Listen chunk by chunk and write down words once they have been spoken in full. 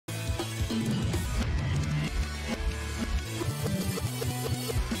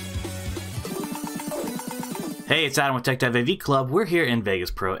Hey, it's Adam with Tech.AV Club. We're here in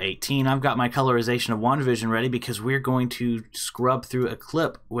Vegas Pro 18. I've got my colorization of WandaVision ready because we're going to scrub through a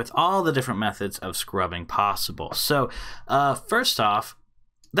clip with all the different methods of scrubbing possible. So, first off,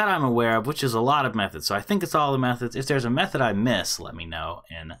 that I'm aware of, which is a lot of methods. So I think it's all the methods. If there's a method I miss, let me know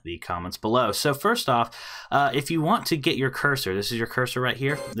in the comments below. So first off, if you want to get your cursor, this is your cursor right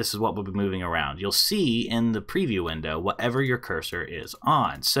here. This is what will be moving around. You'll see in the preview window whatever your cursor is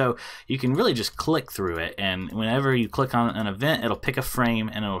on. So you can really just click through it, and whenever you click on an event, it'll pick a frame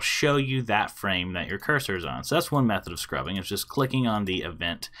and it'll show you that frame that your cursor is on. So that's one method of scrubbing. It's just clicking on the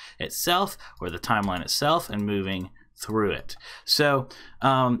event itself or the timeline itself and moving through it. So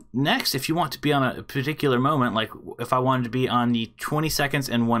next, if you want to be on a particular moment, like if I wanted to be on the 20 seconds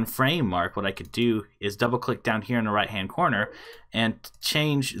and 1 frame mark, what I could do is double click down here in the right hand corner and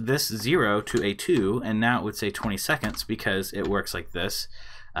change this 0 to a 2, and now it would say 20 seconds because it works like this: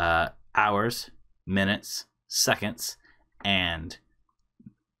 hours, minutes, seconds, and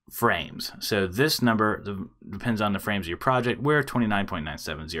frames. So this number depends on the frames of your project. We're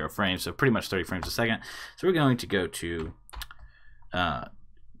 29.970 frames, so pretty much 30 frames a second. So we're going to go to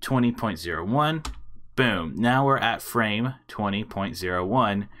 20.01. Boom. Now we're at frame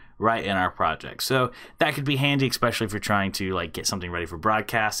 20.01 right in our project. So that could be handy, especially if you're trying to like get something ready for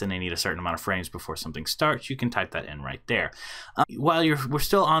broadcast and they need a certain amount of frames before something starts. You can type that in right there. While we're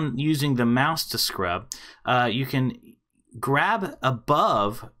still on using the mouse to scrub, you can grab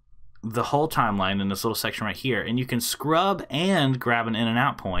above the whole timeline in this little section right here, and you can scrub and grab an in and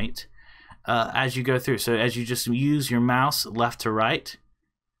out point as you go through. So as you just use your mouse left to right,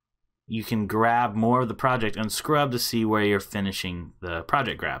 you can grab more of the project and scrub to see where you're finishing the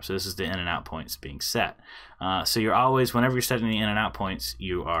project grab. So this is the in and out points being set. So you're always, whenever you're setting the in and out points,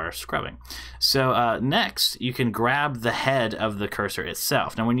 you are scrubbing. So next, you can grab the head of the cursor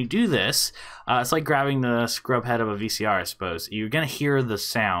itself. Now when you do this, it's like grabbing the scrub head of a VCR, I suppose. You're going to hear the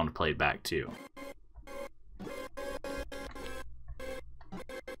sound played back too.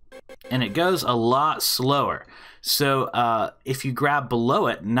 And it goes a lot slower. So if you grab below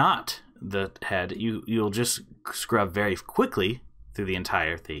it, not the head, you'll just scrub very quickly through the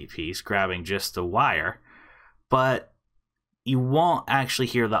entire piece, grabbing just the wire, but you won't actually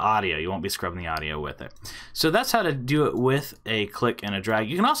hear the audio. You won't be scrubbing the audio with it. So that's how to do it with a click and a drag.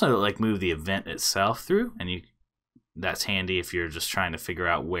 You can also like move the event itself through, and that's handy if you're just trying to figure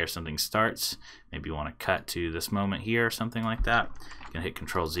out where something starts. Maybe you want to cut to this moment here or something like that. You can hit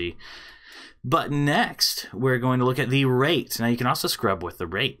Control Z. But next, we're going to look at the rate. Now you can also scrub with the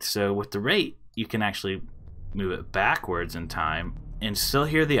rate. So with the rate, you can actually move it backwards in time and still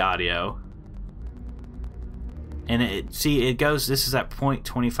hear the audio. And it goes, this is at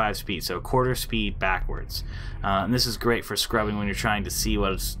 0.25 speed, so a quarter speed backwards. And this is great for scrubbing when you're trying to see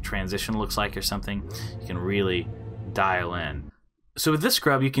what its transition looks like or something. You can really dial in. So with this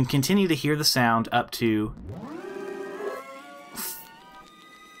scrub, you can continue to hear the sound up to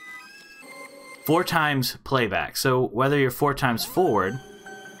 4 times playback. So whether you're 4 times forward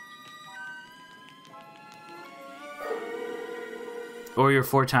or you're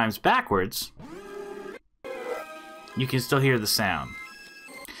 4 times backwards, you can still hear the sound.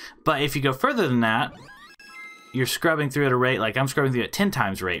 But if you go further than that, you're scrubbing through at a rate, like I'm scrubbing through at 10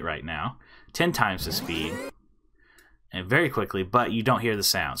 times rate right now, 10 times the speed, and very quickly, but you don't hear the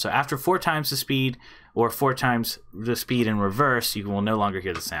sound. So after 4 times the speed or 4 times the speed in reverse, you will no longer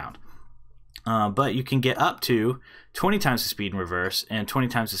hear the sound. But you can get up to 20 times the speed in reverse and 20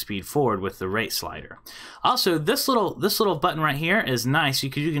 times the speed forward with the rate slider. Also, this little button right here is nice. You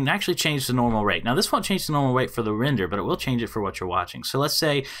can actually change the normal rate. Now this won't change the normal rate for the render, but it will change it for what you're watching. So let's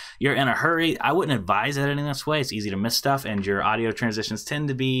say you're in a hurry. I wouldn't advise editing this way. It's easy to miss stuff, and your audio transitions tend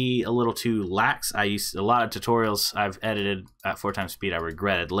to be a little too lax. I use a lot of tutorials I've edited at 4 times speed I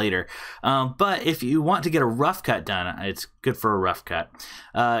regretted later. But if you want to get a rough cut done, it's good for a rough cut.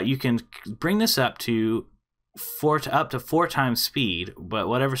 You can bring this up to 4 times speed, but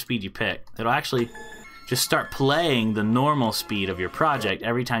whatever speed you pick, it'll actually just start playing the normal speed of your project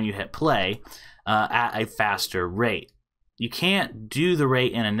every time you hit play at a faster rate. You can't do the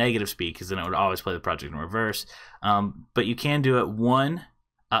rate in a negative speed because then it would always play the project in reverse, but you can do it 1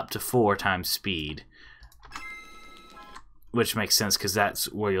 up to 4 times speed, which makes sense because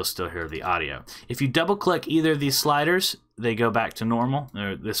that's where you'll still hear the audio. If you double click either of these sliders, they go back to normal.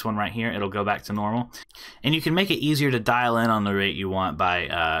 Or this one right here, it'll go back to normal. And you can make it easier to dial in on the rate you want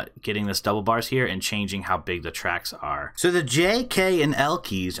by getting this double bars here and changing how big the tracks are. So the J, K, and L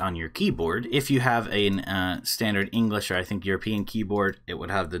keys on your keyboard, if you have a standard English or I think European keyboard, it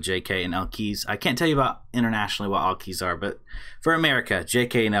would have the J, K, and L keys. I can't tell you about internationally what all keys are, but for America, J,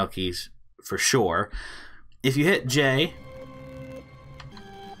 K, and L keys for sure. If you hit J,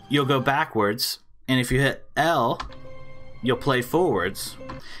 you'll go backwards, and if you hit L, you'll play forwards,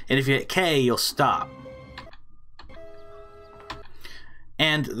 and if you hit K, you'll stop.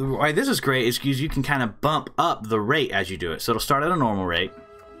 And why this is great is because you can kind of bump up the rate as you do it. So it'll start at a normal rate.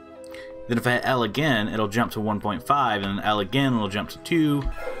 Then if I hit L again, it'll jump to 1.5, and then L again, it'll jump to 2,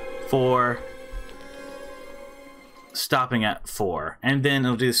 4, stopping at 4. And then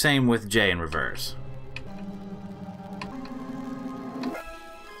it'll do the same with J in reverse.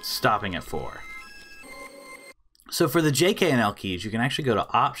 Stopping at 4. So for the J, K, and L keys, you can actually go to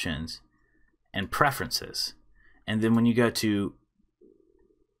Options and Preferences. And then when you go to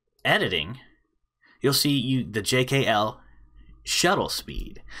Editing, you'll see the JKL shuttle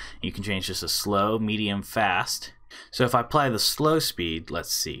speed. You can change this to slow, medium, fast. So if I apply the slow speed,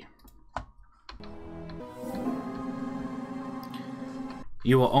 let's see.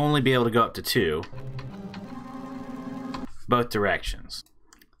 You will only be able to go up to 2, both directions.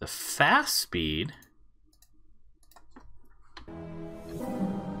 The fast speed,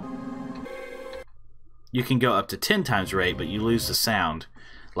 you can go up to 10 times rate, but you lose the sound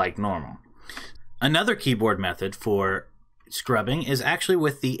like normal. Another keyboard method for scrubbing is actually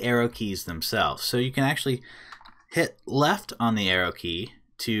with the arrow keys themselves. So you can actually hit left on the arrow key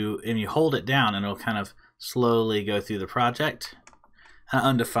and you hold it down and it'll kind of slowly go through the project. An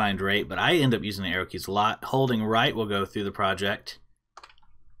undefined rate, but I end up using the arrow keys a lot. Holding right will go through the project.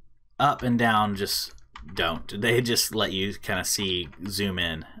 Up and down just don't. They just let you kind of zoom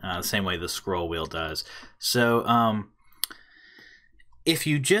in the same way the scroll wheel does. So if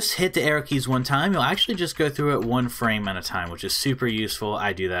you just hit the arrow keys one time, you'll actually just go through it one frame at a time, which is super useful.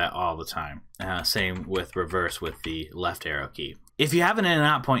 I do that all the time. Same with reverse with the left arrow key. If you have an in and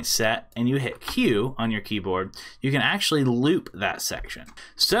out point set and you hit Q on your keyboard, you can actually loop that section.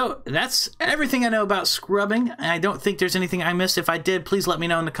 So that's everything I know about scrubbing. I don't think there's anything I missed. If I did, please let me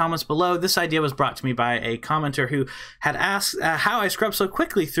know in the comments below. This idea was brought to me by a commenter who had asked how I scrub so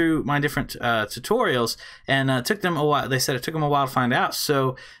quickly through my different tutorials, and it took them a while. They said it took them a while to find out.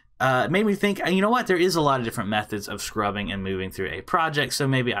 So it made me think, you know what, there is a lot of different methods of scrubbing and moving through a project, so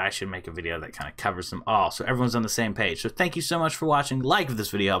maybe I should make a video that kind of covers them all so everyone's on the same page. So thank you so much for watching. Like if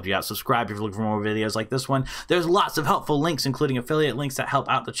this video helped you out, subscribe if you're looking for more videos like this one. There's lots of helpful links, including affiliate links that help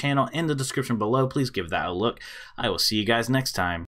out the channel, in the description below. Please give that a look. I will see you guys next time.